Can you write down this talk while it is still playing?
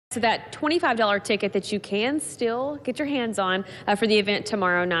So that $25 ticket that you can still get your hands on for the event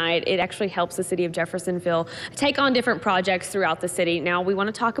tomorrow night, it actually helps the city of Jeffersonville take on different projects throughout the city. Now, we want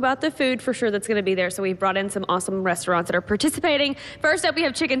to talk about the food for sure that's going to be there, so we brought in some awesome restaurants that are participating. First up, we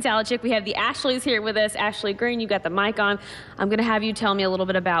have Chicken Salad Chick. We have the Ashleys here with us. Ashley Green, you got the mic on. I'm going to have you tell me a little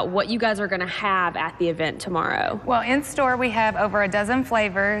bit about what you guys are going to have at the event tomorrow. Well, in store, we have over a dozen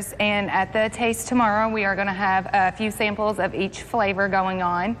flavors, and at the taste tomorrow, we are going to have a few samples of each flavor going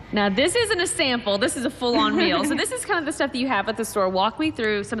on. Now, this isn't a sample. This is a full-on meal. So this is kind of the stuff that you have at the store. Walk me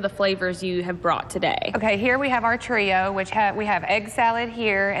through some of the flavors you have brought today. Okay, here we have our trio, which we have egg salad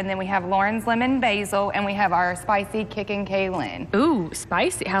here, and then we have Lauren's lemon basil, and we have our spicy kickin' Kaylin. Ooh,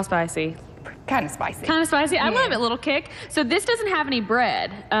 spicy. How spicy? Kind of spicy. Kind of spicy. I Yeah. love it, little kick. So this doesn't have any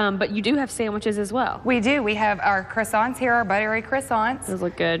bread, but you do have sandwiches as well. We do. We have our croissants here, our buttery croissants. Those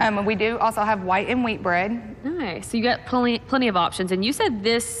look good. We do also have white and wheat bread. Nice. So you got plenty of options. And you said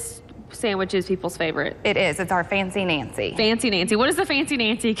this sandwich is people's favorite. It is. It's our Fancy Nancy. Fancy Nancy. What does the Fancy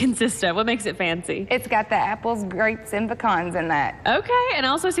Nancy consist of? What makes it fancy? It's got the apples, grapes, and pecans in that. Okay, and I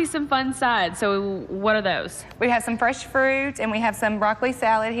also see some fun sides. So what are those? We have some fresh fruit, and we have some broccoli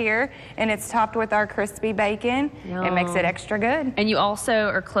salad here, and it's topped with our crispy bacon. Yum. It makes it extra good. And you also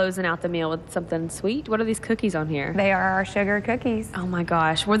are closing out the meal with something sweet. What are these cookies on here? They are our sugar cookies. Oh my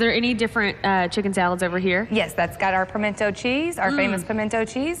gosh. Were there any different chicken salads over here? Yes, that's got our pimento cheese, our famous pimento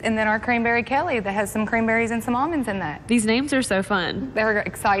cheese, and then our cranberry Kelly that has some cranberries and some almonds in that. These names are so fun. They're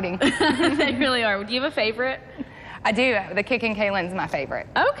exciting. They really are. Do you have a favorite? I do. The Kickin' Kaylin's my favorite.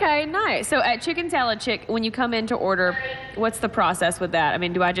 Okay, nice. So at Chicken Salad Chick, when you come in to order, what's the process with that? I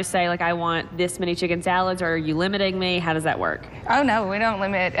mean, do I just say, like, I want this many chicken salads, or are you limiting me? How does that work? Oh, no, we don't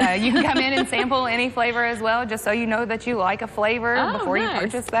limit. You can come in and sample any flavor as well, just so you know that you like a flavor before you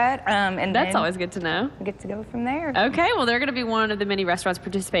purchase that. And that's always good to know. Get to go from there. Okay, well, they're going to be one of the many restaurants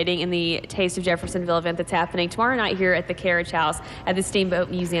participating in the Taste of Jeffersonville event that's happening tomorrow night here at the Carriage House at the Steamboat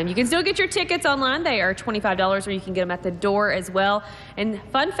Museum. You can still get your tickets online. They are $25, or you can get them at the door as well. And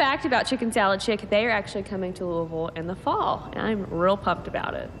fun fact about Chicken Salad Chick, they are actually coming to Louisville in the fall, and I'm real pumped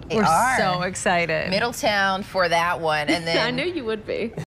about it. We're so excited. Middletown for that one, and then I knew you would be.